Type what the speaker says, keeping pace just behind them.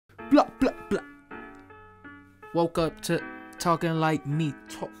Woke up to talking like me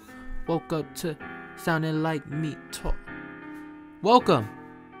talk. Woke up to sounding like me talk. Welcome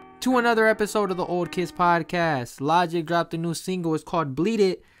to another episode of the Old Kids Podcast. Logic dropped a new single. It's called Bleed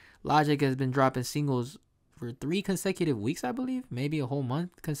It. Logic has been dropping singles for 3 consecutive weeks, I believe. Maybe a whole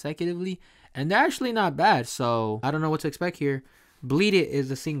month consecutively. And they're actually not bad. So I don't know what to expect here. Bleed It is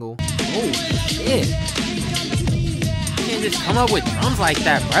the single. Oh, shit. You can't just come up with drums like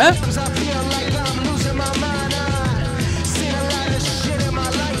that, bruh.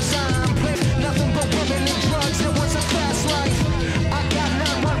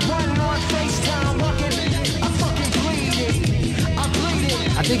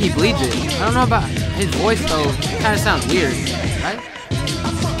 I think he bleeds it. I don't know about his voice though. It kind of sounds weird, right?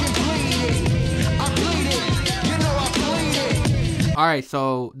 Alright,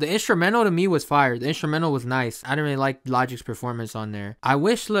 so the instrumental to me was fire. The instrumental was nice. I didn't really like Logic's performance on there. I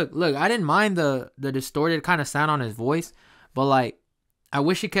wish, look, I didn't mind the distorted kind of sound on his voice, but like, I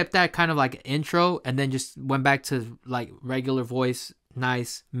wish he kept that kind of like intro and then just went back to like regular voice,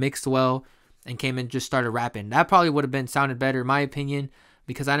 nice, mixed well, and came and just started rapping. That probably would have been sounded better in my opinion,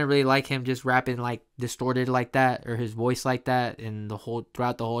 because I didn't really like him just rapping like distorted like that, or his voice like that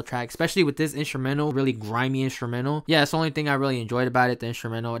throughout the whole track, especially with this instrumental, really grimy instrumental. Yeah, it's the only thing I really enjoyed about it, the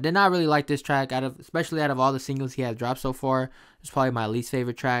instrumental. I did not really like this track, especially out of all the singles he has dropped so far. It's probably my least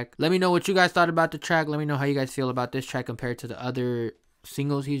favorite track. Let me know what you guys thought about the track. Let me know how you guys feel about this track compared to the other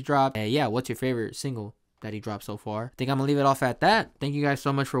singles he's dropped. And yeah, what's your favorite single that he dropped so far? I think I'm gonna leave it off at that. Thank you guys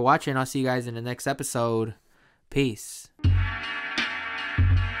so much for watching. I'll see you guys in the next episode. Peace.